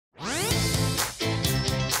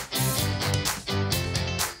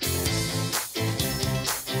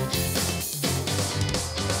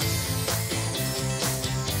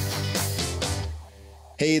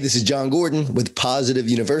Hey, this is John Gordon with Positive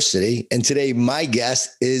University. And today my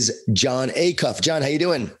guest is Jon Acuff. John, how you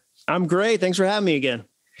doing? I'm great. Thanks for having me again.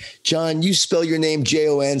 John, you spell your name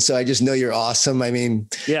Jon, so I just know you're awesome. I mean,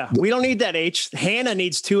 yeah, we don't need that H. Hannah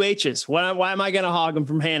needs 2 H's. Why am I going to hog them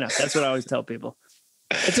from Hannah? That's what I always tell people.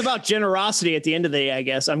 It's about generosity at the end of the day, I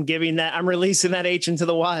guess. I'm releasing that H into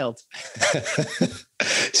the wild.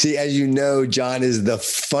 See, as you know, John is the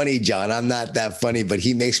funny John. I'm not that funny, but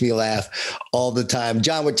he makes me laugh all the time.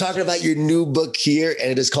 John, we're talking about your new book here,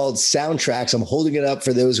 and it is called Soundtracks. I'm holding it up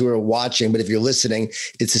for those who are watching, but if you're listening,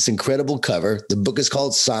 it's this incredible cover. The book is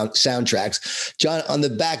called Soundtracks. John, on the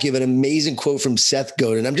back, you have an amazing quote from Seth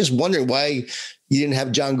Godin. I'm just wondering why you didn't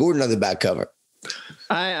have John Gordon on the back cover.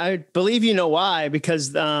 I believe you know why,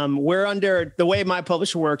 because we're under the way my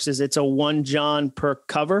publisher works is it's a 1 John per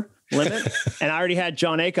cover limit. And I already had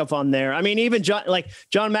Jon Acuff on there. I mean, even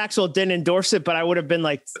John Maxwell didn't endorse it, but I would have been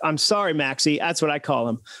like, I'm sorry, Maxie. That's what I call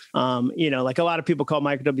him. Like a lot of people call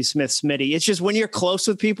Michael W. Smith Smitty. It's just when you're close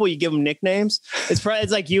with people, you give them nicknames. It's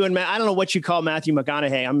like you and Matt. I don't know what you call Matthew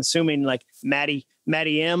McConaughey. I'm assuming like Matty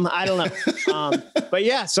M. I don't know. But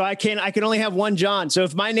yeah, so I can only have 1 John. So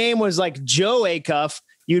if my name was like Joe Acuff,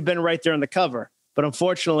 you'd been right there on the cover. But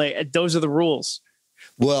unfortunately, those are the rules.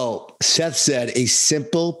 Well, Seth said a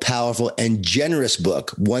simple, powerful, and generous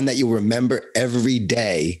book, one that you'll remember every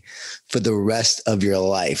day for the rest of your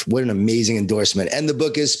life. What an amazing endorsement. And the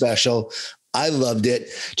book is special. I loved it.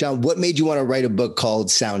 John, what made you want to write a book called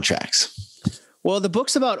Soundtracks? Well, the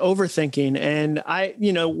book's about overthinking. And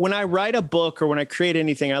when I write a book or when I create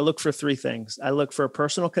anything, I look for 3 things. I look for a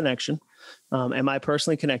personal connection. Am I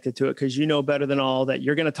personally connected to it? Because you know better than all that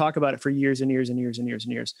you're going to talk about it for years and years and years and years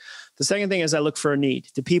and years. The second thing is I look for a need.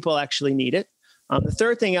 Do people actually need it? The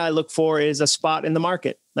third thing I look for is a spot in the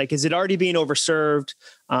market. Like, is it already being overserved?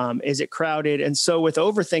 Is it crowded? And so with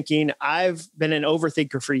overthinking, I've been an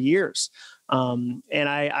overthinker for years. And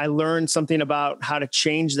I learned something about how to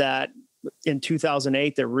change that in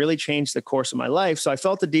 2008 that really changed the course of my life. So I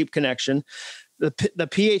felt a deep connection. The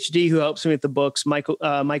PhD who helps me with the books, Mike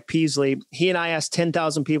Peasley, he and I asked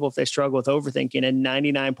 10,000 people if they struggle with overthinking, and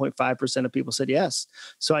 99.5% of people said yes.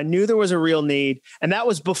 So I knew there was a real need. And that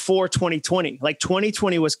was before 2020. Like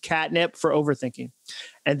 2020 was catnip for overthinking.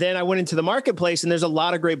 And then I went into the marketplace, and there's a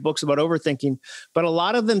lot of great books about overthinking, but a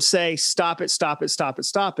lot of them say, stop it, stop it, stop it,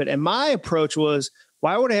 stop it. And my approach was,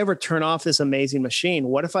 why would I ever turn off this amazing machine?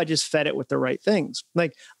 What if I just fed it with the right things?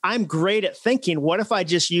 Like, I'm great at thinking. What if I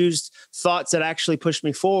just used thoughts that actually pushed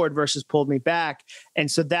me forward versus pulled me back? And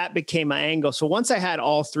so that became my angle. So once I had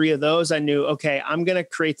all 3 of those, I knew, okay, I'm going to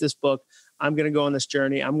create this book. I'm going to go on this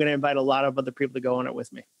journey. I'm going to invite a lot of other people to go on it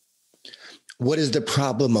with me. What is the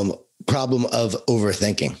problem of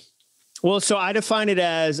overthinking? Well, so I define it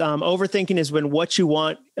as overthinking is when what you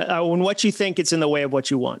want, when what you think it's in the way of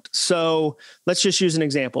what you want. So let's just use an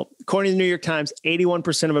example. According to the New York Times,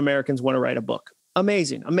 81% of Americans want to write a book.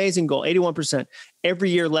 Amazing, amazing goal. 81%.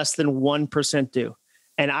 Every year, less than 1% do.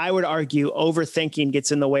 And I would argue overthinking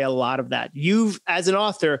gets in the way a lot of that. As an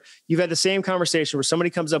author, you've had the same conversation where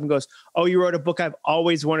somebody comes up and goes, "Oh, you wrote a book. I've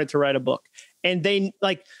always wanted to write a book." And they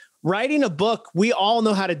writing a book, we all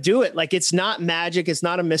know how to do it. Like, it's not magic. It's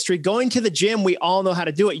not a mystery. Going to the gym, we all know how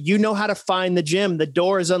to do it. You know how to find the gym. The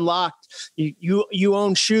door is unlocked. You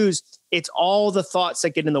own shoes. It's all the thoughts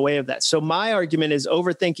that get in the way of that. So my argument is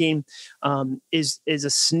overthinking is a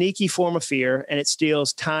sneaky form of fear, and it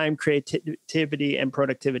steals time, creativity, and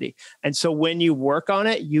productivity. And so when you work on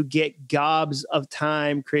it, you get gobs of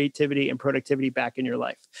time, creativity, and productivity back in your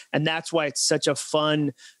life. And that's why it's such a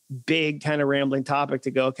fun, big kind of rambling topic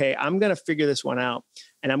to go, okay, I'm going to figure this one out,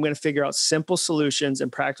 and I'm going to figure out simple solutions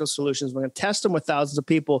and practical solutions. We're going to test them with thousands of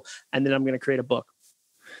people, and then I'm going to create a book.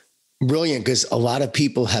 Brilliant, because a lot of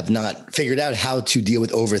people have not figured out how to deal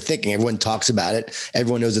with overthinking. Everyone talks about it.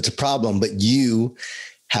 Everyone knows it's a problem, but you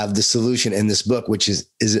have the solution in this book, which is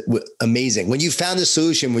amazing. When you found the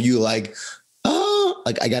solution, were you like, oh,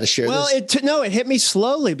 like I got to share this? Well, it hit me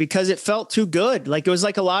slowly because it felt too good. Like, it was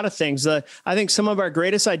like a lot of things. I think some of our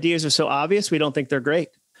greatest ideas are so obvious, we don't think they're great.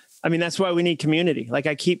 I mean, that's why we need community. Like,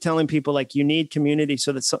 I keep telling people, like, you need community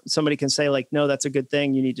so that somebody can say, like, no, that's a good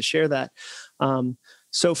thing. You need to share that.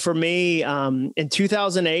 So for me, in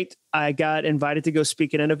 2008, I got invited to go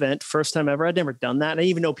speak at an event. First time ever. I'd never done that. I didn't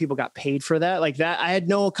even know people got paid for that. Like that, I had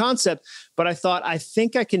no concept, but I thought, I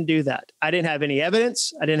think I can do that. I didn't have any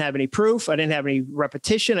evidence. I didn't have any proof. I didn't have any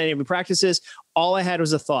repetition. I didn't have any practices. All I had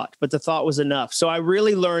was a thought, but the thought was enough. So I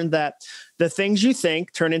really learned that the things you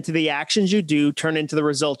think turn into the actions you do, turn into the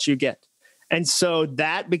results you get. And so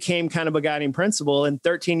that became kind of a guiding principle. And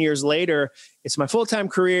 13 years later, it's my full-time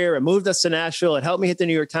career. It moved us to Nashville. It helped me hit the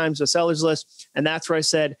New York Times bestsellers list. And that's where I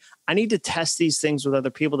said, I need to test these things with other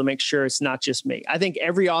people to make sure it's not just me. I think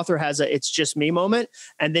every author has a it's just me moment.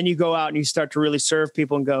 And then you go out and you start to really serve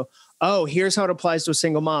people and go, oh, here's how it applies to a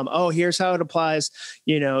single mom. Oh, here's how it applies,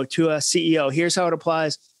 to a CEO. Here's how it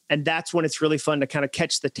applies. And that's when it's really fun to kind of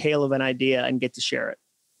catch the tail of an idea and get to share it.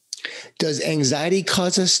 Does anxiety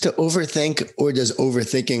cause us to overthink, or does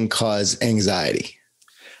overthinking cause anxiety?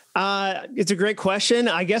 It's a great question.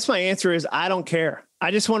 I guess my answer is I don't care.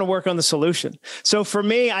 I just want to work on the solution. So for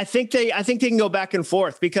me, I think they can go back and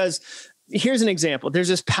forth, because here's an example. There's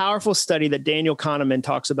this powerful study that Daniel Kahneman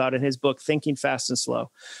talks about in his book, Thinking Fast and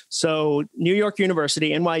Slow. So New York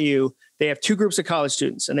University, NYU, they have two groups of college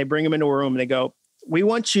students, and they bring them into a room and they go, we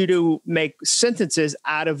want you to make sentences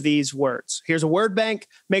out of these words. Here's a word bank,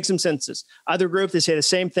 make some sentences. Other group, they say the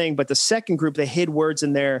same thing, but the second group, they hid words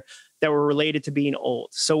in there that were related to being old.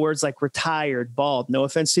 So words like retired, bald, no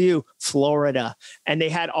offense to you, Florida. And they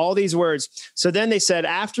had all these words. So then they said,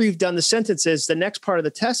 after you've done the sentences, the next part of the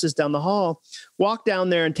test is down the hall, walk down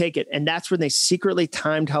there and take it. And that's when they secretly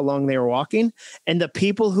timed how long they were walking. And the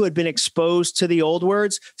people who had been exposed to the old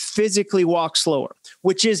words physically walked slower,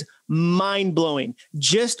 which is mind-blowing.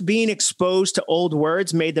 Just being exposed to old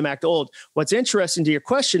words made them act old. What's interesting to your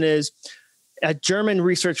question is, a German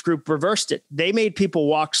research group reversed it. They made people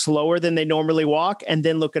walk slower than they normally walk and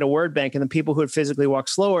then look at a word bank. And the people who had physically walked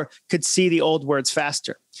slower could see the old words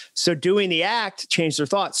faster. So doing the act changed their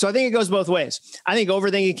thoughts. So I think it goes both ways. I think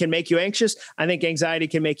overthinking can make you anxious. I think anxiety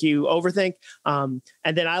can make you overthink. And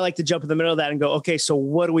then I like to jump in the middle of that and go, okay, so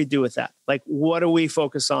what do we do with that? Like, what do we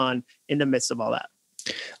focus on in the midst of all that?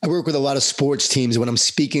 I work with a lot of sports teams. When I'm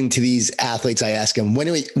speaking to these athletes, I ask them, when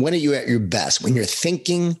are you at your best? When you're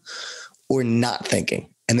thinking or not thinking?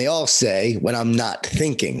 And they all say, when I'm not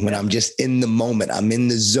thinking, when I'm just in the moment, I'm in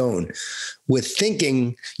the zone. With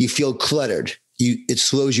thinking, you feel cluttered. It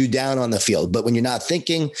slows you down on the field. But when you're not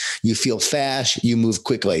thinking, you feel fast, you move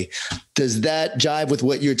quickly. Does that jive with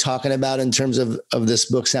what you're talking about in terms of this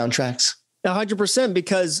book, Soundtracks? 100%,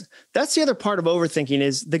 because that's the other part of overthinking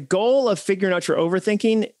is the goal of figuring out your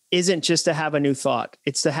overthinking isn't just to have a new thought.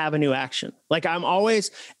 It's to have a new action. Like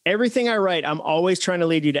everything I write, I'm always trying to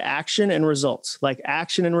lead you to action and results, like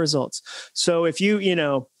action and results. So if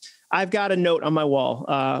I've got a note on my wall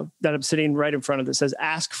that I'm sitting right in front of that says,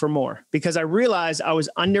 ask for more, because I realized I was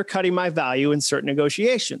undercutting my value in certain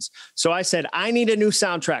negotiations. So I said, I need a new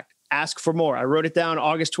soundtrack. Ask for more. I wrote it down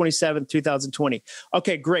August 27th, 2020.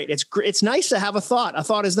 Okay, great. It's nice to have a thought. A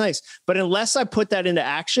thought is nice. But unless I put that into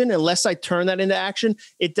action, unless I turn that into action,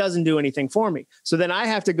 it doesn't do anything for me. So then I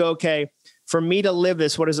have to go, okay, for me to live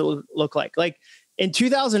this, what does it look like? Like in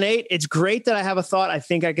 2008, it's great that I have a thought. I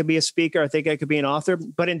think I could be a speaker. I think I could be an author.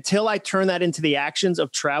 But until I turn that into the actions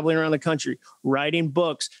of traveling around the country, writing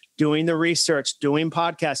books, doing the research, doing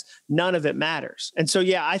podcasts, none of it matters. And so,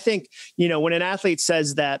 yeah, I think, when an athlete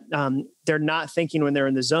says that they're not thinking when they're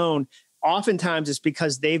in the zone, oftentimes it's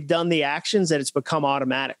because they've done the actions that it's become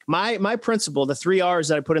automatic. My principle, the 3 R's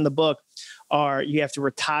that I put in the book are: you have to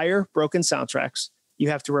retire broken soundtracks, you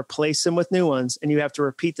have to replace them with new ones, and you have to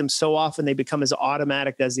repeat them so often they become as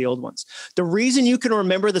automatic as the old ones. The reason you can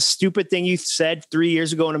remember the stupid thing you said 3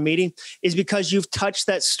 years ago in a meeting is because you've touched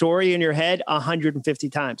that story in your head 150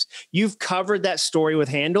 times. You've covered that story with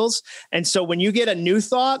handles. And so when you get a new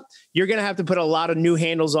thought, you're going to have to put a lot of new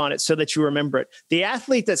handles on it so that you remember it. The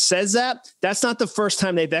athlete that says that, that's not the first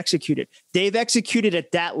time they've executed. They've executed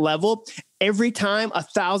at that level every time,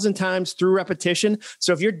 1,000 times through repetition.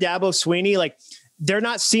 So if you're Dabo Swinney, they're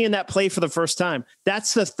not seeing that play for the first time.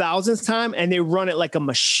 That's the 1,000th time, and they run it like a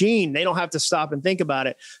machine. They don't have to stop and think about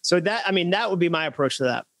it. So that would be my approach to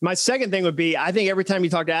that. My second thing would be, I think every time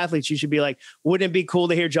you talk to athletes, you should be like, wouldn't it be cool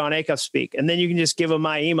to hear Jon Acuff speak? And then you can just give them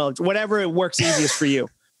my email, whatever it works easiest for you.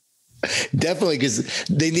 Definitely, because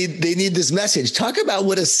they need this message. Talk about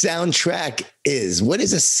what a soundtrack is. What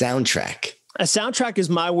is a soundtrack? A soundtrack is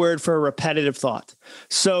my word for a repetitive thought.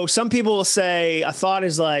 So some people will say a thought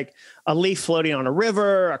is like a leaf floating on a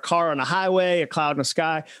river, a car on a highway, a cloud in the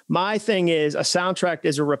sky. My thing is a soundtrack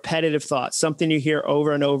is a repetitive thought, something you hear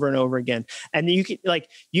over and over and over again. And you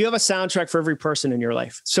have a soundtrack for every person in your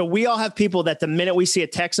life. So we all have people that the minute we see a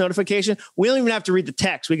text notification, we don't even have to read the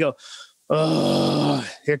text. We go, oh,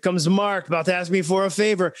 here comes Mark about to ask me for a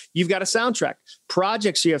favor. You've got a soundtrack.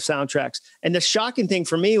 Projects, you have soundtracks. And the shocking thing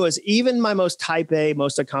for me was even my most type A,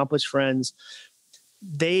 most accomplished friends,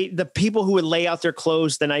 the people who would lay out their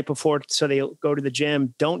clothes the night before so they go to the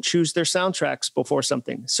gym don't choose their soundtracks before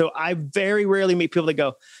something. So I very rarely meet people that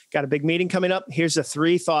go, got a big meeting coming up. Here's the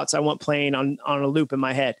 3 thoughts I want playing on a loop in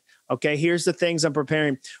my head. Okay, here's the things I'm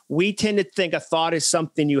preparing. We tend to think a thought is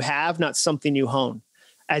something you have, not something you hone,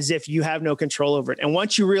 as if you have no control over it. And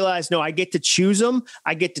once you realize, no, I get to choose them,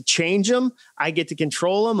 I get to change them, I get to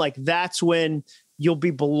control them, like that's when you'll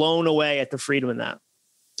be blown away at the freedom in that.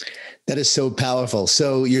 That is so powerful.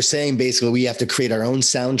 So you're saying basically we have to create our own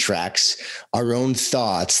soundtracks, our own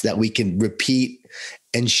thoughts that we can repeat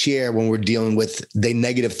and share when we're dealing with the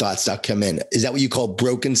negative thoughts that come in. Is that what you call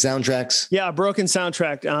broken soundtracks? Yeah, a broken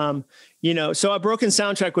soundtrack. So a broken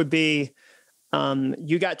soundtrack would be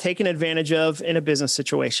you got taken advantage of in a business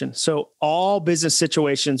situation. So all business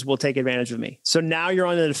situations will take advantage of me. So now you're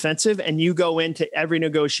on the defensive and you go into every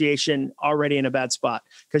negotiation already in a bad spot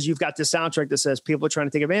because you've got this soundtrack that says people are trying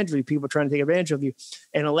to take advantage of you. People are trying to take advantage of you.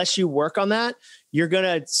 And unless you work on that, you're going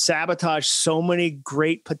to sabotage so many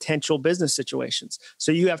great potential business situations.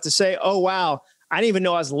 So you have to say, oh, wow, I didn't even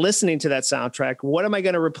know I was listening to that soundtrack. What am I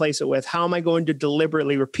going to replace it with? How am I going to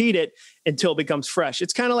deliberately repeat it until it becomes fresh?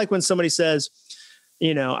 It's kind of like when somebody says,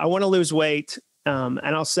 I want to lose weight. And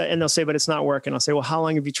they'll say, but it's not working. I'll say, well, how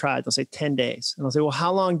long have you tried? They'll say 10 days. And I'll say, well,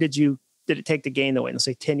 how long did it take to gain the weight? And they'll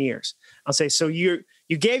say 10 years. I'll say, so you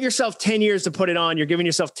gave yourself 10 years to put it on. You're giving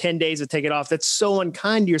yourself 10 days to take it off. That's so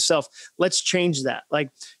unkind to yourself. Let's change that.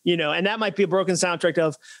 And that might be a broken soundtrack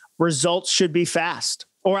of results should be fast.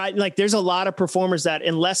 Or there's a lot of performers that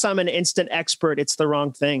unless I'm an instant expert, it's the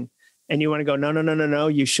wrong thing. And you want to go, no,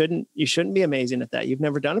 you shouldn't be amazing at that. You've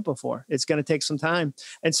never done it before. It's going to take some time.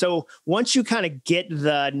 And so once you kind of get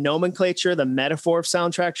the nomenclature, the metaphor of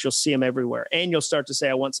soundtracks, you'll see them everywhere. And you'll start to say,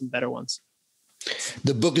 I want some better ones.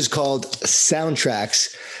 The book is called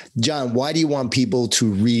Soundtracks. Jon, why do you want people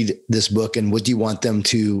to read this book and what do you want them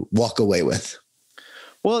to walk away with?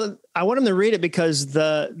 Well, I want them to read it because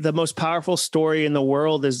the most powerful story in the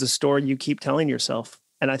world is the story you keep telling yourself.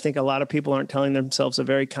 And I think a lot of people aren't telling themselves a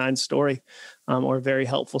very kind story or a very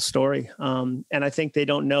helpful story. And I think they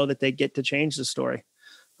don't know that they get to change the story.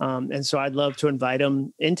 And so I'd love to invite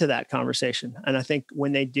them into that conversation. And I think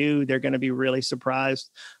when they do, they're going to be really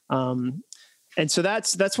surprised. And so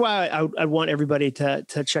that's why I want everybody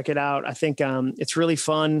to check it out. I think it's really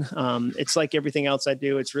fun. It's like everything else I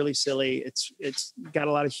do. It's really silly. It's got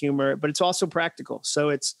a lot of humor, but it's also practical.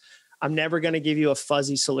 So I'm never going to give you a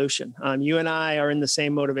fuzzy solution. You and I are in the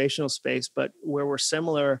same motivational space, but where we're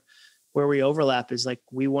similar, where we overlap is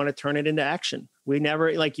we want to turn it into action. We never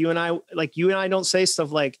you and I don't say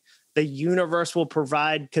stuff like the universe will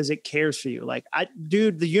provide because it cares for you.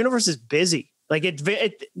 The universe is busy.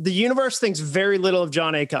 The universe thinks very little of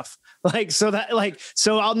Jon Acuff.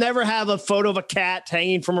 So I'll never have a photo of a cat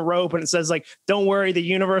hanging from a rope and it says don't worry, the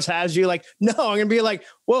universe has you. No, I'm going to be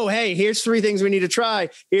whoa, hey, here's 3 things we need to try.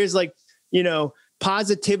 Here's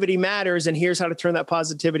positivity matters. And here's how to turn that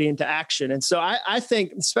positivity into action. And so I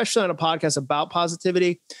think, especially on a podcast about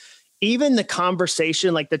positivity, even the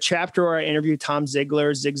conversation, the chapter where I interviewed Tom Zig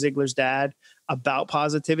Ziglar's dad about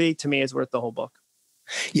positivity, to me is worth the whole book.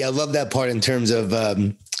 Yeah, I love that part in terms of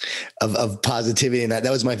positivity. And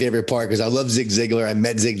that was my favorite part because I love Zig Ziglar. I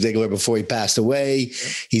met Zig Ziglar before he passed away.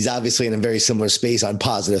 He's obviously in a very similar space on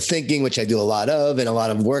positive thinking, which I do a lot of and a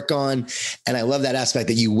lot of work on. And I love that aspect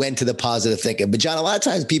that you went to the positive thinking. But Jon, a lot of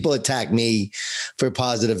times people attack me for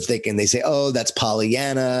positive thinking. They say, oh, that's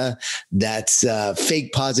Pollyanna. That's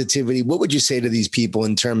fake positivity. What would you say to these people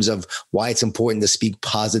in terms of why it's important to speak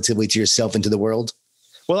positively to yourself and to the world?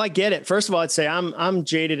 Well, I get it. First of all, I'd say I'm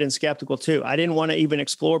jaded and skeptical too. I didn't want to even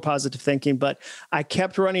explore positive thinking, but I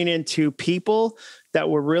kept running into people that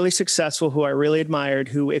were really successful, who I really admired,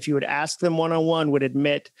 who, if you would ask them one-on-one, would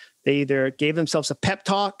admit they either gave themselves a pep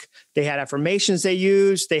talk, they had affirmations they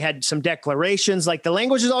used, they had some declarations. The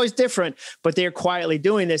language is always different, but they're quietly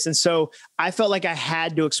doing this. And so I felt like I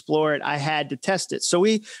had to explore it. I had to test it. So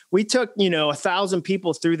we took, 1,000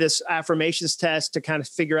 people through this affirmations test to kind of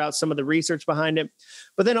figure out some of the research behind it.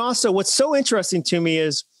 But then also what's so interesting to me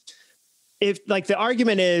is, if the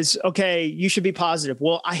argument is, okay, you should be positive.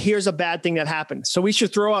 Well, here's a bad thing that happened. So we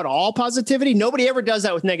should throw out all positivity. Nobody ever does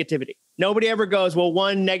that with negativity. Nobody ever goes, well,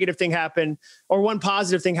 one negative thing happened or one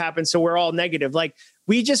positive thing happened, so we're all negative.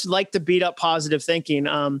 We just like to beat up positive thinking.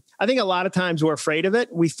 I think a lot of times we're afraid of it.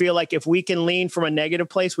 We feel like if we can lean from a negative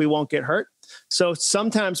place, we won't get hurt. So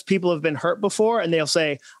sometimes people have been hurt before and they'll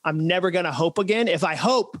say, I'm never going to hope again. If I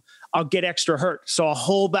hope, I'll get extra hurt. So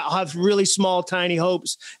I'll have really small, tiny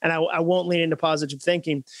hopes and I won't lean into positive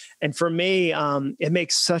thinking. And for me, it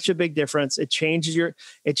makes such a big difference. It changes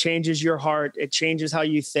your heart. It changes how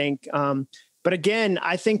you think. But again,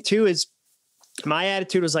 I think too is my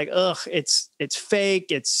attitude was like, ugh, it's fake.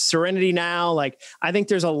 It's serenity now. Like, I think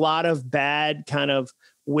there's a lot of bad kind of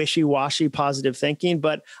wishy-washy positive thinking,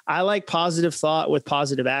 but I like positive thought with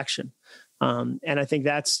positive action. And I think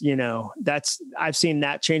that's, I've seen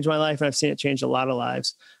that change my life, and I've seen it change a lot of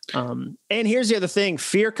lives. And here's the other thing.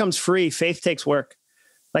 Fear comes free. Faith takes work.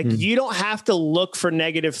 Like you don't have to look for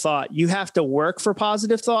negative thought. You have to work for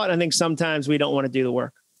positive thought. I think sometimes we don't want to do the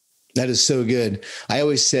work. That is so good. I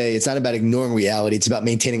always say it's not about ignoring reality. It's about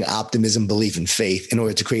maintaining optimism, belief, and faith in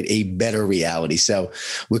order to create a better reality. So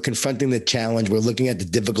we're confronting the challenge. We're looking at the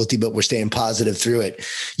difficulty, but we're staying positive through it.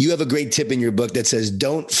 You have a great tip in your book that says,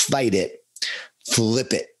 don't fight it,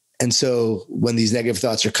 flip it. And so when these negative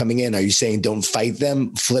thoughts are coming in, are you saying don't fight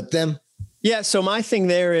them, flip them? Yeah. So my thing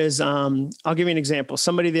there is, I'll give you an example.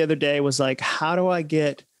 Somebody the other day was like, how do I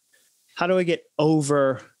get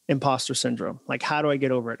over imposter syndrome? Like, how do I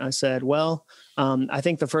get over it? And I said, well, I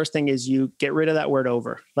think the first thing is you get rid of that word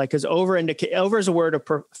over, like, because over is a word of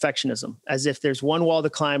perfectionism, as if there's one wall to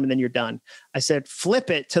climb and then you're done. I said, flip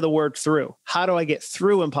it to the word through. How do I get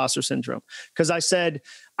through imposter syndrome? Because I said,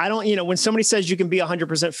 I don't, when somebody says you can be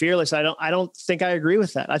 100% fearless, I don't think I agree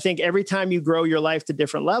with that. I think every time you grow your life to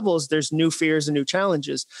different levels, there's new fears and new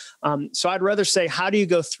challenges. So I'd rather say, how do you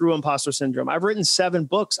go through imposter syndrome? I've written 7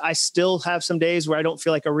 books. I still have some days where I don't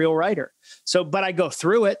feel like a real writer. So, but I go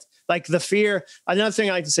through it. Like the fear. Another thing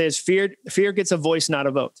I like to say is fear gets a voice, not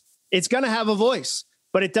a vote. It's going to have a voice,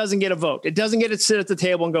 but it doesn't get a vote. It doesn't get to sit at the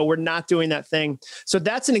table and go, we're not doing that thing. So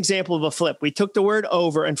that's an example of a flip. We took the word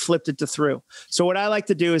over and flipped it to through. So what I like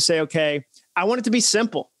to do is say, okay, I want it to be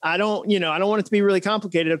simple. I don't want it to be really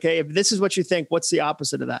complicated. Okay. If this is what you think, what's the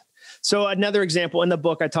opposite of that? So another example in the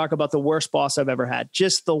book, I talk about the worst boss I've ever had,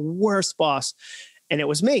 just the worst boss. And it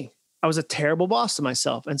was me. I was a terrible boss to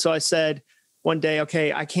myself. And so I said, one day,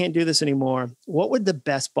 okay, I can't do this anymore. What would the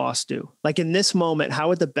best boss do? Like in this moment, how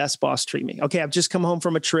would the best boss treat me? Okay, I've just come home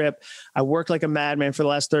from a trip. I worked like a madman for the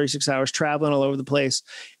last 36 hours, traveling all over the place.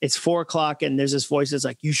 It's 4:00 and there's this voice that's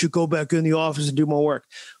like, you should go back in the office and do more work.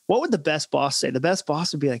 What would the best boss say? The best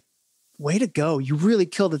boss would be like, way to go. You really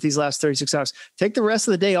killed it these last 36 hours. Take the rest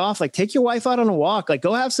of the day off. Like take your wife out on a walk. Like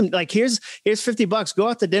go have some, like here's $50. Go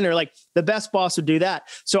out to dinner. Like the best boss would do that.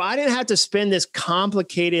 So I didn't have to spend this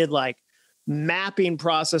complicated, like mapping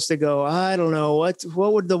process to go, I don't know,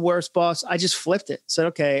 what would the worst boss, I just flipped it. Said,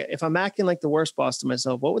 okay, if I'm acting like the worst boss to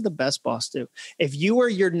myself, what would the best boss do? If you were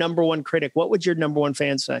your number one critic, what would your number one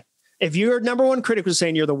fan say? If your number one critic was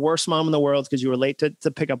saying you're the worst mom in the world because you were late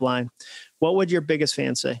to pick up line, what would your biggest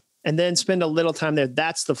fan say? And then spend a little time there.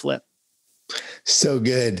 That's the flip. So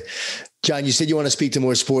good. Jon, you said you want to speak to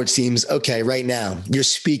more sports teams. Okay, right now you're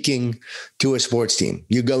speaking to a sports team.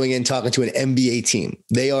 You're going in talking to an NBA team.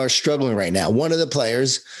 They are struggling right now. One of the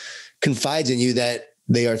players confides in you that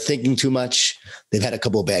they are thinking too much. They've had a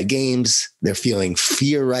couple of bad games. They're feeling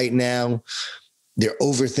fear right now. They're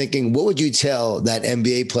overthinking. What would you tell that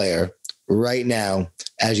NBA player right now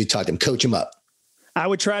as you talk to them? Coach them up. I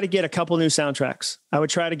would try to get a couple new soundtracks. I would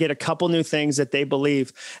try to get a couple new things that they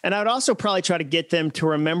believe. And I would also probably try to get them to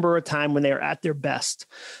remember a time when they were at their best.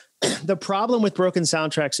 The problem with broken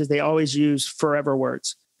soundtracks is they always use forever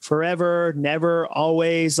words. Forever, never,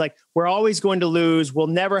 always. Like we're always going to lose. We'll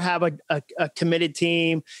never have a committed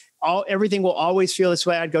team. Everything will always feel this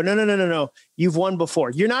way. I'd go, no. You've won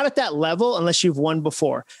before. You're not at that level unless you've won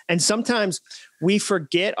before. And sometimes we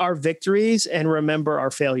forget our victories and remember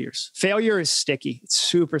our failures. Failure is sticky. It's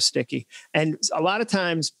super sticky. And a lot of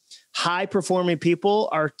times high performing people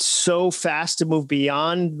are so fast to move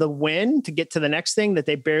beyond the win to get to the next thing that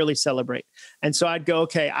they barely celebrate. And so I'd go,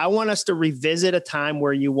 okay, I want us to revisit a time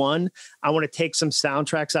where you won. I want to take some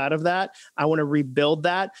soundtracks out of that. I want to rebuild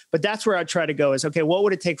that. But that's where I'd try to go is, okay, what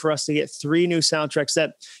would it take for us to get 3 new soundtracks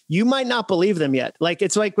that you might not believe them yet? Like,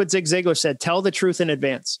 it's like what Zig Ziglar said, tell the truth in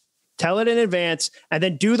advance. Tell it in advance and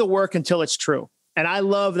then do the work until it's true. And I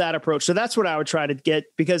love that approach. So that's what I would try to get,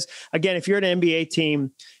 because again, if you're an NBA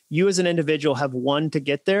team, you as an individual have won to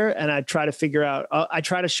get there. And I try to figure out, I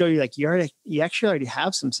try to show you like, you actually already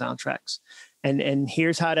have some soundtracks and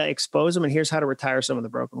here's how to expose them. And here's how to retire some of the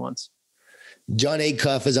broken ones. Jon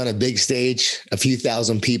Acuff is on a big stage. A few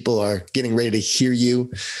thousand people are getting ready to hear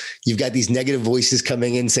you. You've got these negative voices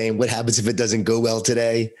coming in saying, what happens if it doesn't go well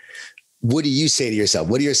today? What do you say to yourself?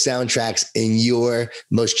 What are your soundtracks in your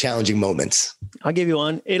most challenging moments? I'll give you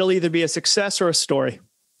one. It'll either be a success or a story.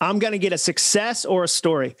 I'm going to get a success or a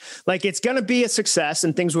story. Like it's going to be a success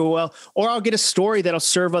and things will well, or I'll get a story that'll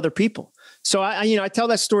serve other people. So I tell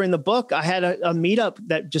that story in the book. I had a meetup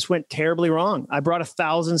that just went terribly wrong. I brought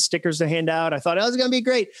 1,000 stickers to hand out. I thought, oh, it was going to be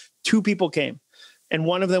great. 2 people came. and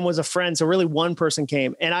one of them was a friend. So really one person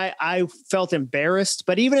came, and I felt embarrassed.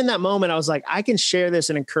 But even in that moment, I was like, I can share this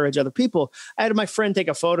and encourage other people. I had my friend take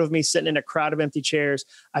a photo of me sitting in a crowd of empty chairs.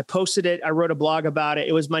 I posted it. I wrote a blog about it.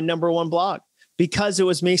 It was my number one blog because it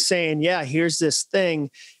was me saying, yeah, here's this thing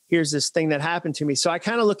that happened to me. So I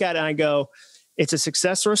kind of look at it and I go, it's a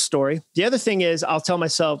success or a story. The other thing is I'll tell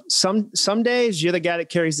myself some days you're the guy that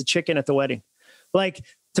carries the chicken at the wedding. Like,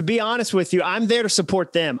 to be honest with you, I'm there to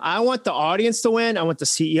support them. I want the audience to win. I want the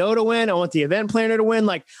CEO to win. I want the event planner to win.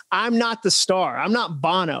 Like, I'm not the star. I'm not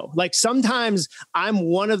Bono. Like, sometimes I'm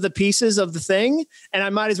one of the pieces of the thing, and I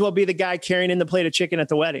might as well be the guy carrying in the plate of chicken at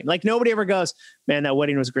the wedding. Like, nobody ever goes, man, that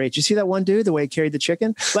wedding was great. Did you see that one dude, the way he carried the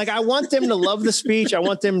chicken? Like, I want them to love the speech. I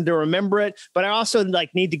want them to remember it, but I also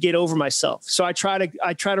like need to get over myself. So I try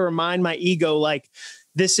to remind my ego, like,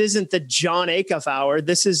 this isn't the Jon Acuff hour.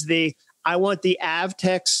 This is I want the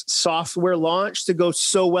Avtex software launch to go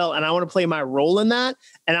so well, and I want to play my role in that,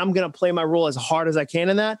 and I'm going to play my role as hard as I can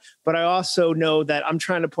in that. But I also know that I'm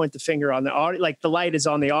trying to point the finger on the audience. Like, the light is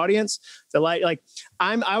on the audience. The light, like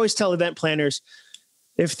I always tell event planners,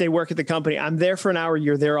 if they work at the company, I'm there for an hour,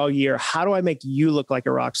 you're there all year. How do I make you look like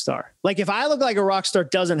a rock star? Like, if I look like a rock star,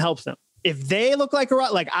 doesn't help them. If they look like a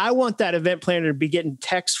rock, like, I want that event planner to be getting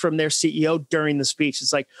texts from their CEO during the speech.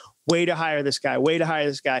 It's like, way to hire this guy, way to hire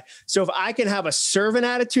this guy. So if I can have a servant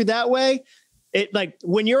attitude that way, it, like,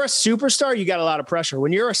 when you're a superstar, you got a lot of pressure.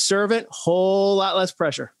 When you're a servant, whole lot less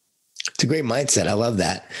pressure. It's a great mindset. I love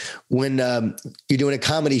that. When you're doing a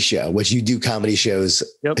comedy show, which you do comedy shows,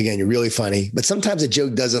 Again, you're really funny, but sometimes a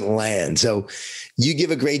joke doesn't land. So you give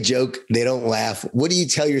a great joke, they don't laugh. What do you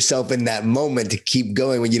tell yourself in that moment to keep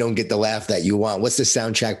going when you don't get the laugh that you want? What's the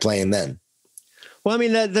soundtrack playing then? Well, I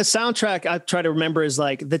mean, the soundtrack I try to remember is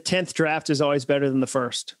like the 10th draft is always better than the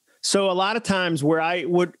first. So a lot of times where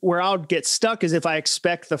I'll get stuck is if I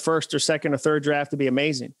expect the first or second or third draft to be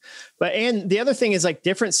amazing. And the other thing is, like,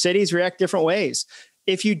 different cities react different ways.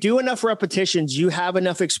 If you do enough repetitions, you have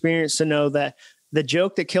enough experience to know that the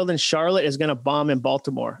joke that killed in Charlotte is going to bomb in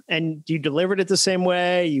Baltimore, and you delivered it the same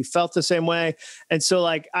way. You felt the same way. And so,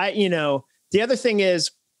 like, the other thing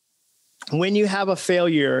is, when you have a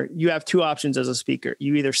failure, you have two options as a speaker.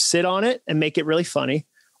 You either sit on it and make it really funny,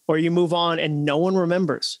 or you move on and no one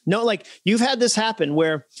remembers. No, like, you've had this happen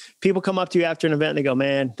where people come up to you after an event and they go,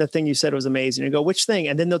 man, that thing you said was amazing. You go, which thing?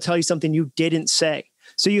 And then they'll tell you something you didn't say.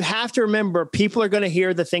 So you have to remember, people are going to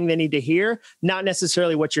hear the thing they need to hear, not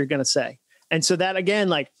necessarily what you're going to say. And so that, again,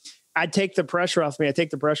 like, I take the pressure off me.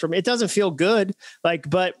 It doesn't feel good. Like,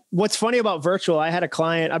 but what's funny about virtual, I had a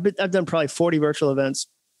client, I've done probably 40 virtual events.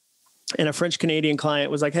 And a French Canadian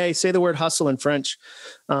client was like, hey, say the word hustle in French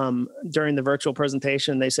during the virtual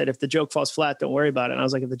presentation. They said, if the joke falls flat, don't worry about it. And I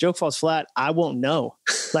was like, if the joke falls flat, I won't know.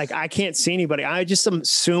 Like, I can't see anybody. I just am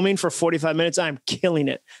assuming for 45 minutes, I'm killing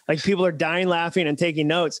it. Like, people are dying laughing and taking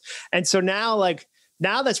notes. And so now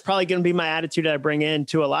that's probably going to be my attitude that I bring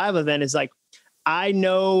into a live event is like, I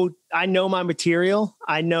know my material.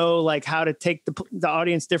 I know, like, how to take the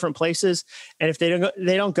audience different places. And if they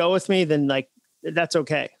don't go with me, then, like, that's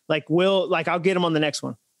okay. Like, I'll get them on the next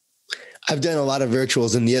one. I've done a lot of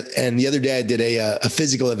virtuals, and the other day I did a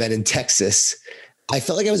physical event in Texas. I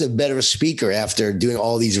felt like I was a better speaker after doing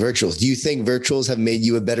all these virtuals. Do you think virtuals have made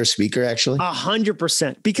you a better speaker, actually?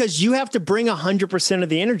 100%, because you have to bring 100% of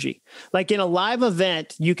the energy. Like, in a live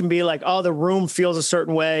event, you can be like, oh, the room feels a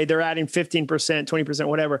certain way. They're adding 15%, 20%,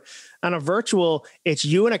 whatever. On a virtual, it's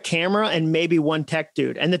you and a camera and maybe one tech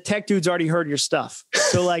dude. And the tech dude's already heard your stuff.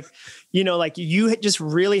 So like, you just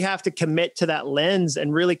really have to commit to that lens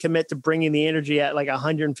and really commit to bringing the energy at like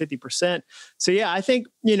 150%. So yeah, I think,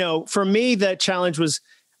 for me, the challenge was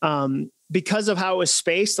because of how it was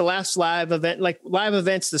spaced. The last live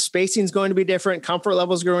events, the spacing is going to be different. Comfort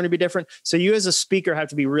levels are going to be different. So you as a speaker have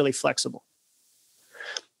to be really flexible.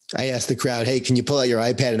 I asked the crowd, hey, can you pull out your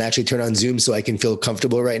iPad and actually turn on Zoom so I can feel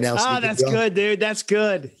comfortable right now? Oh, that's good, dude. That's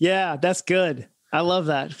good. Yeah, that's good. I love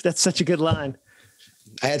that. That's such a good line.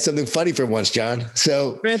 I had something funny for once, John.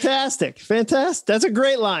 So fantastic. That's a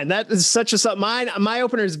great line. That is such a, my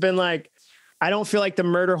opener has been like, I don't feel like the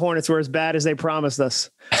murder hornets were as bad as they promised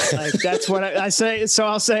us. Like, that's what I say. So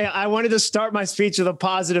I'll say, I wanted to start my speech with a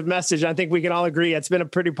positive message. I think we can all agree it's been a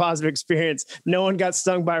pretty positive experience. No one got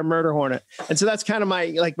stung by a murder hornet. And so that's kind of my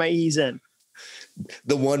ease in.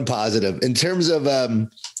 The one positive in terms of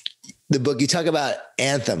the book, you talk about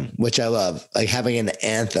anthem, which I love, like having an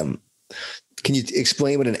anthem. Can you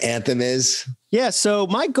explain what an anthem is? Yeah. So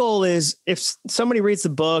my goal is if somebody reads the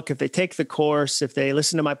book, if they take the course, if they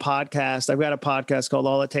listen to my podcast, I've got a podcast called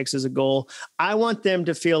All It Takes Is a Goal. I want them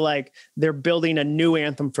to feel like they're building a new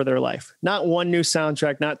anthem for their life, not one new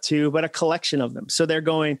soundtrack, not two, but a collection of them. So they're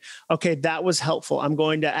going, okay, that was helpful. I'm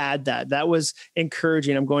going to add that. That was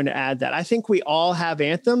encouraging. I'm going to add that. I think we all have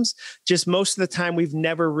anthems. Just most of the time, we've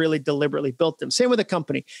never really deliberately built them. Same with a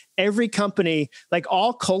company. Every company, like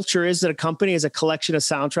all culture is that a company is a collection of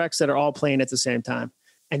soundtracks that are all playing at the same time.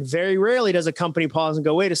 And very rarely does a company pause and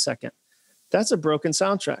go, wait a second, that's a broken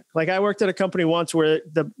soundtrack. Like I worked at a company once where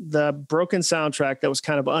the broken soundtrack that was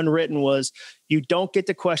kind of unwritten was you don't get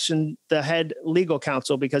to question the head legal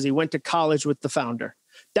counsel because he went to college with the founder.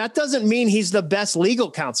 That doesn't mean he's the best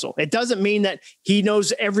legal counsel. It doesn't mean that he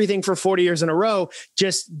knows everything for 40 years in a row.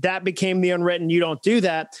 Just that became the unwritten. You don't do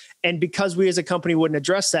that. And because we as a company wouldn't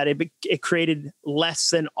address that, it created less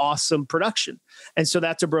than awesome production. And so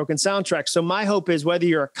that's a broken soundtrack. So my hope is whether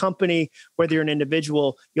you're a company, whether you're an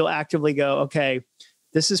individual, you'll actively go, okay,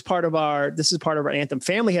 this is part of our anthem.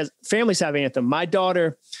 Families have anthem. My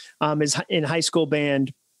daughter is in high school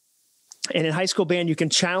band. And in high school band, you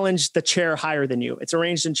can challenge the chair higher than you. It's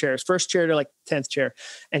arranged in chairs, first chair to like 10th chair.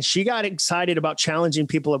 And she got excited about challenging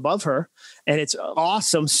people above her. And it's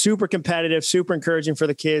awesome, super competitive, super encouraging for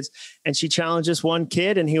the kids. And she challenged this one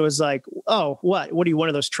kid and he was like, oh, what are you, one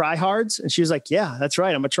of those tryhards? And she was like, yeah, that's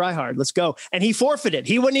right. I'm a tryhard. Let's go. And he forfeited.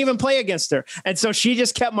 He wouldn't even play against her. And so she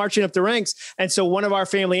just kept marching up the ranks. And so one of our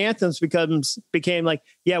family anthems became like,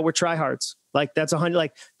 yeah, we're tryhards. Like that's 100,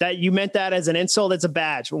 like that. You meant that as an insult. It's a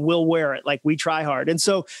badge. We'll wear it. Like we try hard. And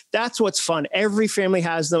so that's what's fun. Every family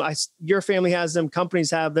has them. Your family has them.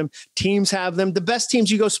 Companies have them. Teams have them. The best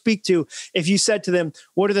teams you go speak to, if you said to them,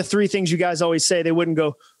 what are the three things you guys always say? They wouldn't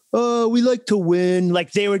go, oh, we like to win.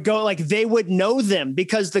 Like they would go, like they would know them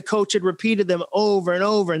because the coach had repeated them over and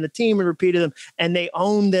over and the team had repeated them and they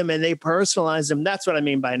owned them and they personalized them. That's what I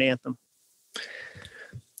mean by an anthem.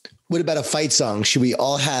 What about a fight song? Should we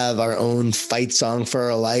all have our own fight song for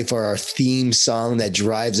our life or our theme song that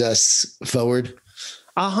drives us forward?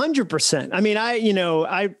 100%. I mean,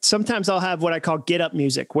 I sometimes I'll have what I call get up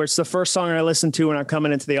music, where it's the first song I listen to when I'm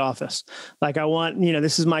coming into the office. Like I want,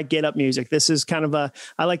 this is my get up music. This is kind of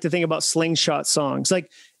I like to think about slingshot songs. Like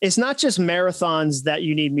it's not just marathons that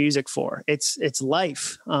you need music for. It's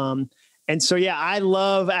life. And so, yeah, I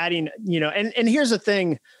love adding, and here's the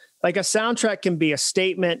thing. Like a soundtrack can be a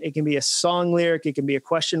statement. It can be a song lyric. It can be a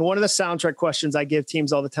question. One of the soundtrack questions I give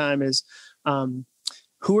teams all the time is,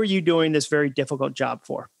 who are you doing this very difficult job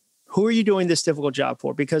for? Who are you doing this difficult job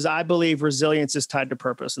for? Because I believe resilience is tied to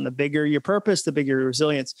purpose. And the bigger your purpose, the bigger your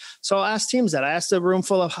resilience. So I'll ask teams that. I asked a room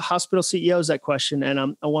full of hospital CEOs that question.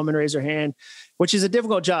 And a woman raised her hand, which is a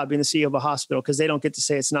difficult job being the CEO of a hospital because they don't get to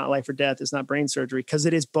say it's not life or death. It's not brain surgery because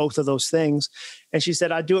it is both of those things. And she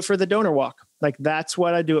said, I do it for the donor walk. Like that's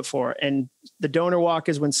what I do it for. And the donor walk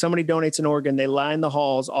is when somebody donates an organ, they line the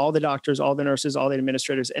halls, all the doctors, all the nurses, all the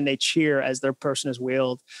administrators, and they cheer as their person is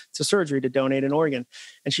wheeled to surgery to donate an organ.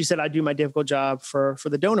 And she said, I do my difficult job for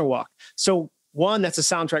the donor walk. So one, that's a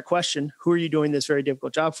soundtrack question. Who are you doing this very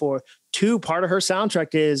difficult job for? Two, part of her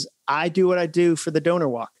soundtrack is I do what I do for the donor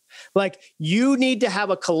walk. Like you need to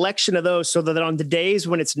have a collection of those so that on the days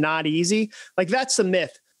when it's not easy, like that's the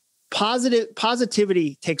myth.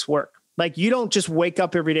 Positivity takes work. Like you don't just wake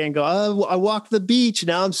up every day and go, oh, I walked the beach.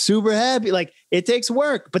 Now I'm super happy. Like it takes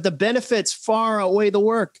work, but the benefits far outweigh the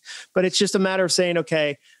work. But it's just a matter of saying,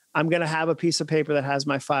 okay, I'm going to have a piece of paper that has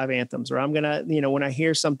my 5 anthems, or I'm going to, when I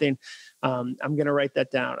hear something, I'm going to write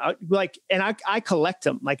that down. I collect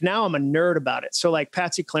them. Like now I'm a nerd about it. So like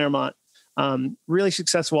Patsy Claremont, really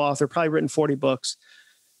successful author, probably written 40 books.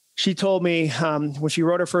 She told me when she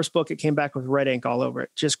wrote her first book, it came back with red ink all over it,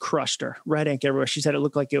 just crushed her, red ink everywhere. She said it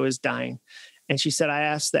looked like it was dying. And she said, I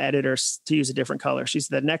asked the editors to use a different color. She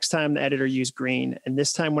said the next time the editor used green. And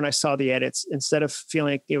this time when I saw the edits, instead of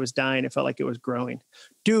feeling like it was dying, it felt like it was growing.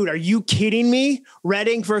 Dude, are you kidding me? Red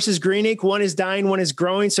ink versus green ink. One is dying, one is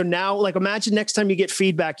growing. So now like, imagine next time you get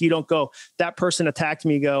feedback, you don't go, that person attacked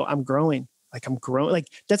me. You go, I'm growing. Like I'm growing, like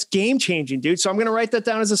that's game changing, dude. So I'm going to write that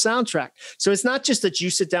down as a soundtrack. So it's not just that you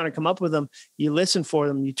sit down and come up with them. You listen for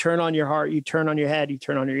them. You turn on your heart, you turn on your head, you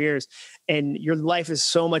turn on your ears, and your life is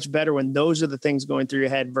so much better when those are the things going through your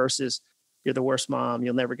head versus you're the worst mom.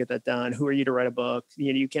 You'll never get that done. Who are you to write a book?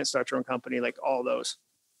 You can't start your own company, like all those.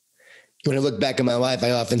 When I look back at my life,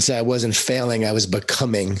 I often say I wasn't failing. I was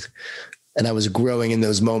becoming, and I was growing in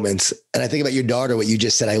those moments. And I think about your daughter, what you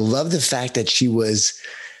just said. I love the fact that she was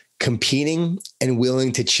competing and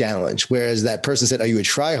willing to challenge. Whereas that person said, are you a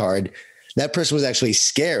tryhard? That person was actually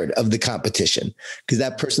scared of the competition because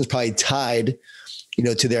that person's probably tied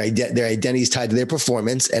to their identity is tied to their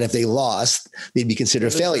performance. And if they lost, they'd be considered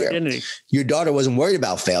a failure. Identity. Your daughter wasn't worried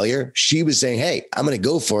about failure. She was saying, hey, I'm going to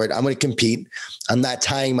go for it. I'm going to compete. I'm not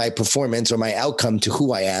tying my performance or my outcome to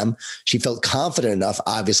who I am. She felt confident enough,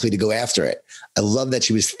 obviously, to go after it. I love that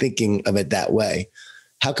she was thinking of it that way.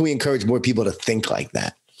 How can we encourage more people to think like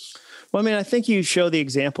that? Well, I mean, I think you show the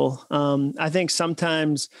example. I think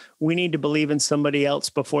sometimes we need to believe in somebody else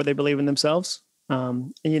before they believe in themselves.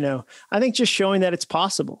 I think just showing that it's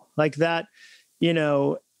possible, like that,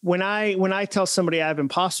 when I tell somebody I have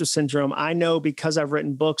imposter syndrome, I know because I've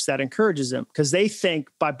written books that encourages them, because they think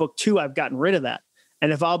by book 2, I've gotten rid of that.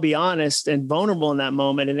 And if I'll be honest and vulnerable in that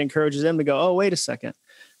moment, it encourages them to go, oh, wait a second.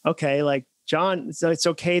 Okay. Like Jon, so it's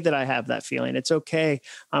okay that I have that feeling. It's okay.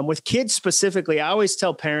 With kids specifically, I always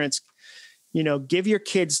tell parents, give your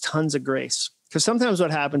kids tons of grace. Because sometimes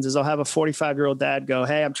what happens is I'll have a 45-year-old dad go,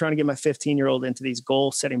 hey, I'm trying to get my 15-year-old into these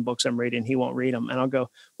goal-setting books I'm reading. He won't read them. And I'll go,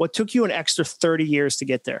 what took you an extra 30 years to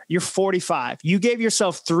get there? You're 45. You gave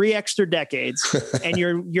yourself 3 extra decades, and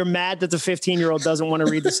you're mad that the 15-year-old doesn't want to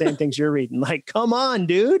read the same things you're reading. Like, come on,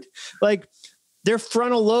 dude. Like, their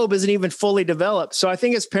frontal lobe isn't even fully developed. So I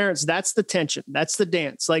think as parents, that's the tension. That's the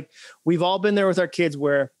dance. Like, we've all been there with our kids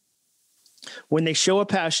where when they show a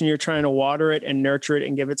passion, you're trying to water it and nurture it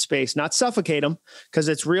and give it space, not suffocate them. Because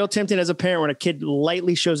it's real tempting as a parent when a kid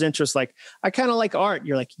lightly shows interest, like, I kind of like art.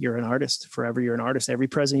 You're like, you're an artist forever. You're an artist. Every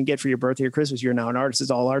present you get for your birthday or Christmas, you're now an artist. It's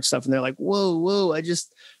all art stuff. And they're like, whoa,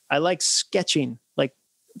 I like sketching like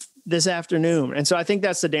this afternoon. And so I think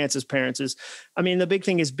that's the dance as parents is, the big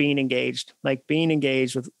thing is being engaged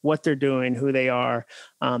with what they're doing, who they are,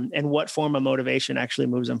 and what form of motivation actually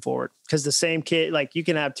moves them forward. Because the same kid, like you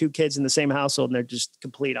can have 2 kids in the same household and they're just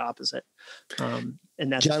complete opposite. And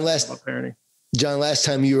that's Jon, parenting. Jon, last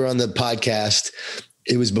time you were on the podcast,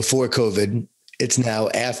 it was before COVID. It's now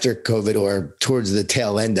after COVID or towards the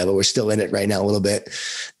tail end of it. We're still in it right now a little bit.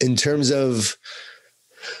 In terms of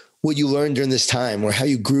what you learned during this time or how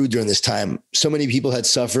you grew during this time. So many people had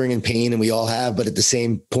suffering and pain, and we all have, but at the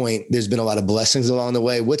same point, there's been a lot of blessings along the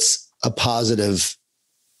way. What's a positive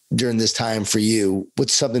during this time for you?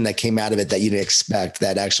 What's something that came out of it that you didn't expect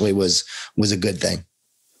that actually was a good thing?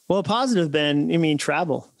 Well, a positive been,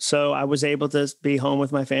 travel. So I was able to be home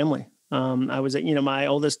with my family. I was, my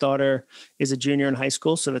oldest daughter is a junior in high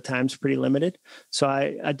school, so the time's pretty limited. So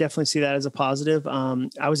I definitely see that as a positive.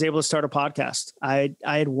 I was able to start a podcast. I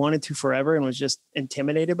had wanted to forever and was just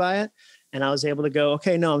intimidated by it. And I was able to go,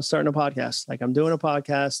 okay, no, I'm starting a podcast. Like I'm doing a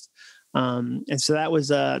podcast. And so that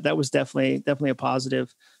was definitely a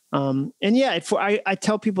positive. I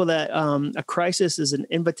tell people that a crisis is an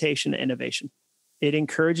invitation to innovation. It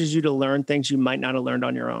encourages you to learn things you might not have learned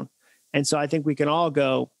on your own. And so I think we can all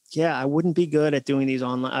go, yeah, I wouldn't be good at doing these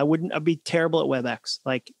online. I'd be terrible at WebEx.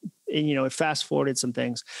 Like, it fast forwarded some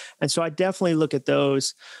things. And so I definitely look at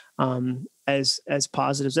those as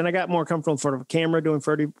positives. And I got more comfortable in front of a camera doing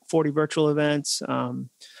 40 virtual events. And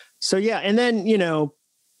then,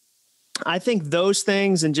 I think those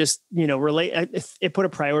things and just, it put a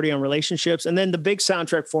priority on relationships. And then the big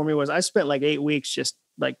soundtrack for me was I spent like 8 weeks just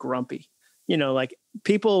like grumpy. Like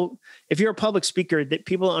people, if you're a public speaker, that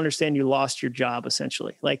people understand you lost your job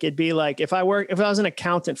essentially. Like it'd be like if I was an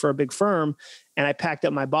accountant for a big firm and I packed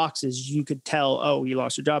up my boxes, you could tell, oh, you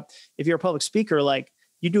lost your job. If you're a public speaker, like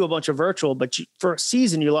you do a bunch of virtual, but for a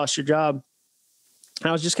season you lost your job. And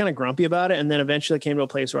I was just kind of grumpy about it. And then eventually came to a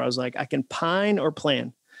place where I was like, I can pine or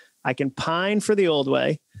plan. I can pine for the old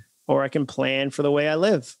way, or I can plan for the way I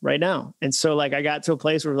live right now. And so like, I got to a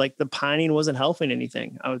place where like the pining wasn't helping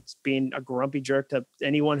anything. I was being a grumpy jerk to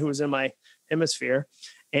anyone who was in my hemisphere,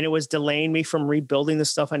 and it was delaying me from rebuilding the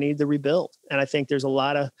stuff I needed to rebuild. And I think there's a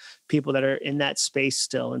lot of people that are in that space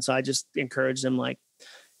still. And so I just encourage them, like,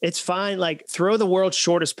 it's fine. Like throw the world's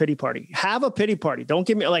shortest pity party, have a pity party. Don't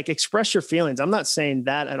give me like express your feelings. I'm not saying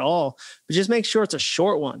that at all, but just make sure it's a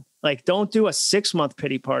short one. Like don't do a 6-month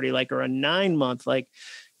pity party, like, or a 9-month, like,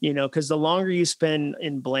 because the longer you spend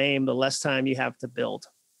in blame, the less time you have to build.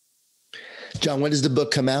 Jon, when does the book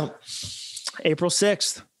come out? April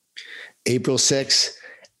 6th. April 6th.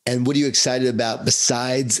 And what are you excited about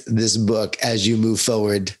besides this book as you move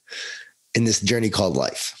forward in this journey called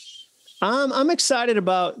life? I'm excited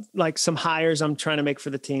about like some hires I'm trying to make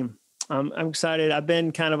for the team. I'm excited. I've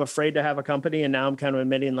been kind of afraid to have a company, and now I'm kind of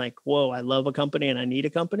admitting like, whoa, I love a company and I need a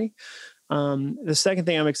company. The second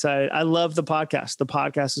thing I'm excited, I love the podcast. The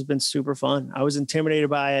podcast has been super fun. I was intimidated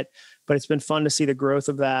by it, but it's been fun to see the growth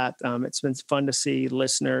of that. It's been fun to see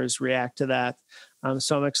listeners react to that.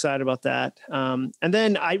 So I'm excited about that. And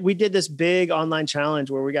then we did this big online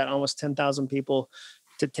challenge where we got almost 10,000 people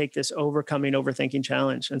to take this overthinking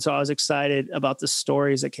challenge. And so I was excited about the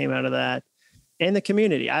stories that came out of that and the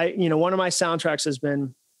community. One of my soundtracks has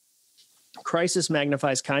been crisis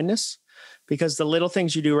magnifies kindness, because the little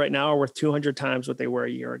things you do right now are worth 200 times what they were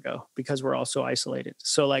a year ago, because we're all so isolated.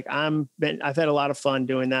 So like I've had a lot of fun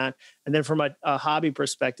doing that. And then from a hobby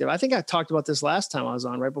perspective, I think I talked about this last time I was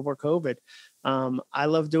on, right before COVID. I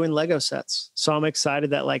love doing Lego sets. So I'm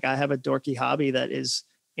excited that like I have a dorky hobby that is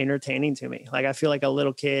entertaining to me. Like I feel like a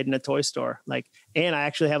little kid in a toy store, and I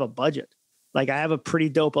actually have a budget. Like I have a pretty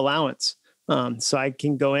dope allowance. So I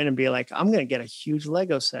can go in and be like, I'm going to get a huge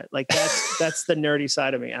Lego set. Like that's the nerdy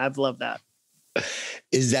side of me. I've loved that.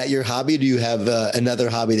 Is that your hobby? Do you have another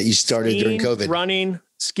hobby that you started during COVID?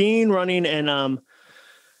 Skiing, running, and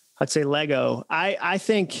I'd say Lego. I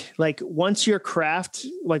think like once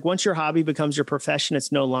your hobby becomes your profession,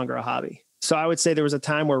 it's no longer a hobby. So I would say there was a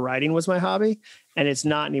time where writing was my hobby, and it's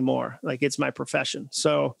not anymore. Like it's my profession.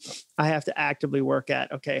 So I have to actively work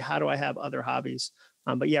at, okay, how do I have other hobbies?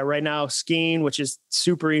 But yeah, right now skiing, which is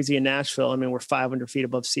super easy in Nashville. I mean, we're 500 feet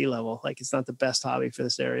above sea level. Like it's not the best hobby for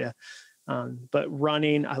this area. But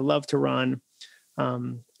running, I love to run.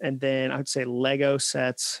 And then I would say Lego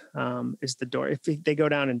sets is the door. If they go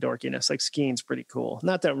down in dorkiness, like skiing's pretty cool.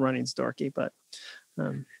 Not that running's dorky, but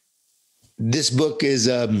this book is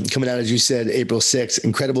coming out, as you said, April 6th.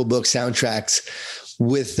 Incredible book, soundtracks.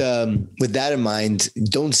 With that in mind,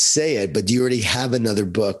 don't say it, but do you already have another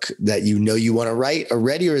book that you want to write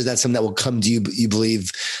already, or is that something that will come to you, you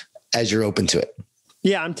believe, as you're open to it?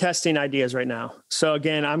 Yeah, I'm testing ideas right now. So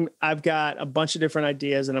again, I've got a bunch of different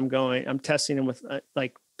ideas, and I'm testing them with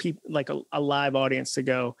a live audience to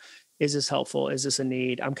go, is this helpful? Is this a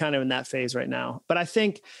need? I'm kind of in that phase right now. But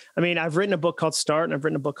I've written a book called Start, and I've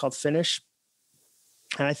written a book called Finish.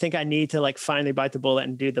 And I think I need to finally bite the bullet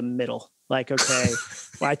and do the middle. Like, okay,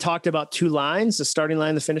 well, I talked about 2 lines, the starting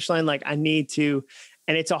line, the finish line. Like I need to,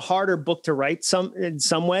 and it's a harder book to write in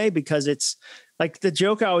some way, because it's like the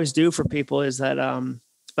joke I always do for people is that,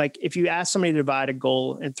 like if you ask somebody to divide a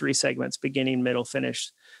goal in 3 segments, beginning, middle,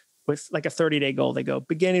 finish, with like a 30-day goal, they go,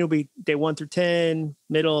 beginning will be day 1 through 10,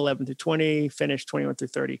 middle 11 through 20, finish 21 through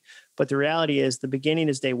 30. But the reality is the beginning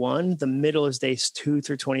is day 1, the middle is days 2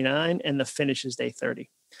 through 29, and the finish is day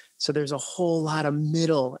 30. So there's a whole lot of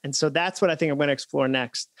middle. And so that's what I think I'm going to explore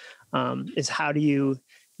next, is how do you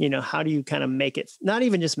kind of make it, not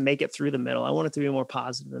even just make it through the middle. I want it to be more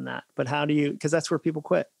positive than that, but because that's where people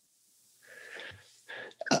quit.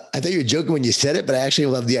 I thought you were joking when you said it, but I actually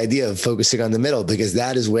love the idea of focusing on the middle, because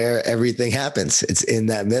that is where everything happens. It's in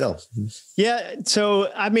that middle. Yeah. So,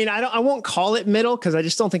 I mean, I won't call it middle, because I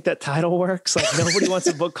just don't think that title works. Like nobody wants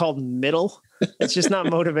a book called Middle. It's just not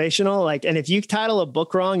motivational. Like, and if you title a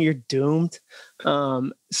book wrong, you're doomed.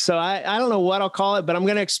 So I don't know what I'll call it, but I'm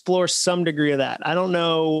going to explore some degree of that. I don't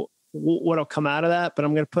know what'll come out of that, but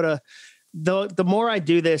I'm going to put the more I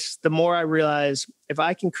do this, the more I realize if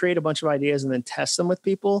I can create a bunch of ideas and then test them with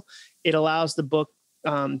people, it allows the book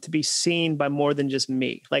to be seen by more than just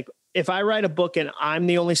me. Like if I write a book and I'm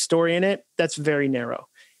the only story in it, that's very narrow.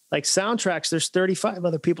 Like soundtracks, there's 35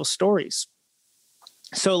 other people's stories.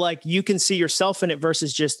 So like you can see yourself in it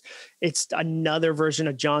versus just, it's another version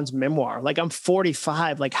of Jon's memoir. Like I'm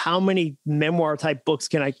 45. Like how many memoir type books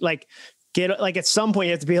can I get? Like at some point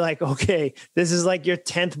you have to be like, okay, this is like your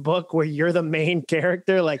 10th book where you're the main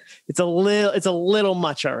character. Like it's a little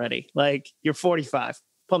much already. Like you're 45,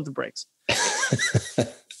 pump the brakes.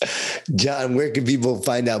 Jon, where can people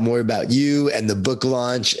find out more about you and the book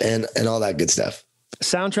launch and all that good stuff?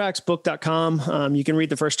 Soundtracksbook.com. You can read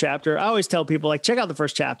the first chapter. I always tell people check out the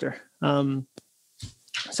first chapter.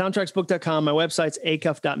 Soundtracksbook.com. My website's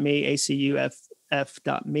acuff.me,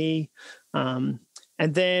 ACUFF.me. And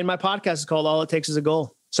then my podcast is called All It Takes Is a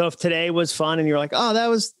Goal. So if today was fun and you're like,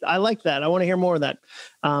 oh, I like that, I want to hear more of that.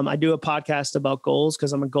 I do a podcast about goals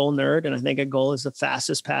because I'm a goal nerd. And I think a goal is the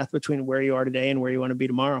fastest path between where you are today and where you want to be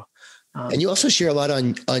tomorrow. And you also share a lot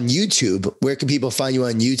on YouTube. Where can people find you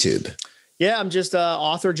on YouTube? Yeah, I'm just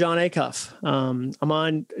author Jon Acuff. I'm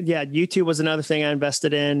on, YouTube was another thing I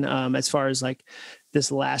invested in as far as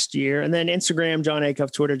this last year. And then Instagram, Jon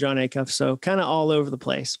Acuff, Twitter, Jon Acuff. So kind of all over the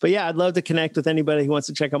place. But yeah, I'd love to connect with anybody who wants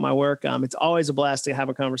to check out my work. It's always a blast to have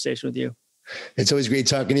a conversation with you. It's always great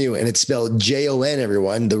talking to you. And it's spelled Jon,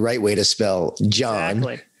 everyone, the right way to spell Jon.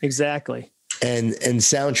 Exactly. And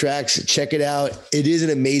Soundtracks, check it out. It is an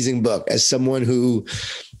amazing book. As someone who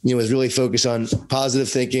is really focused on positive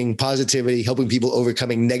thinking, positivity, helping people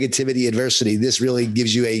overcoming negativity, adversity. This really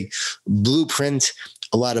gives you a blueprint,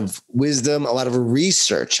 a lot of wisdom, a lot of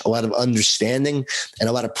research, a lot of understanding, and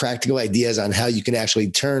a lot of practical ideas on how you can actually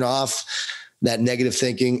turn off that negative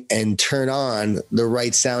thinking and turn on the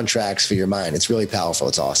right soundtracks for your mind. It's really powerful.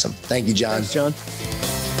 It's awesome. Thank you, John. Thanks, John.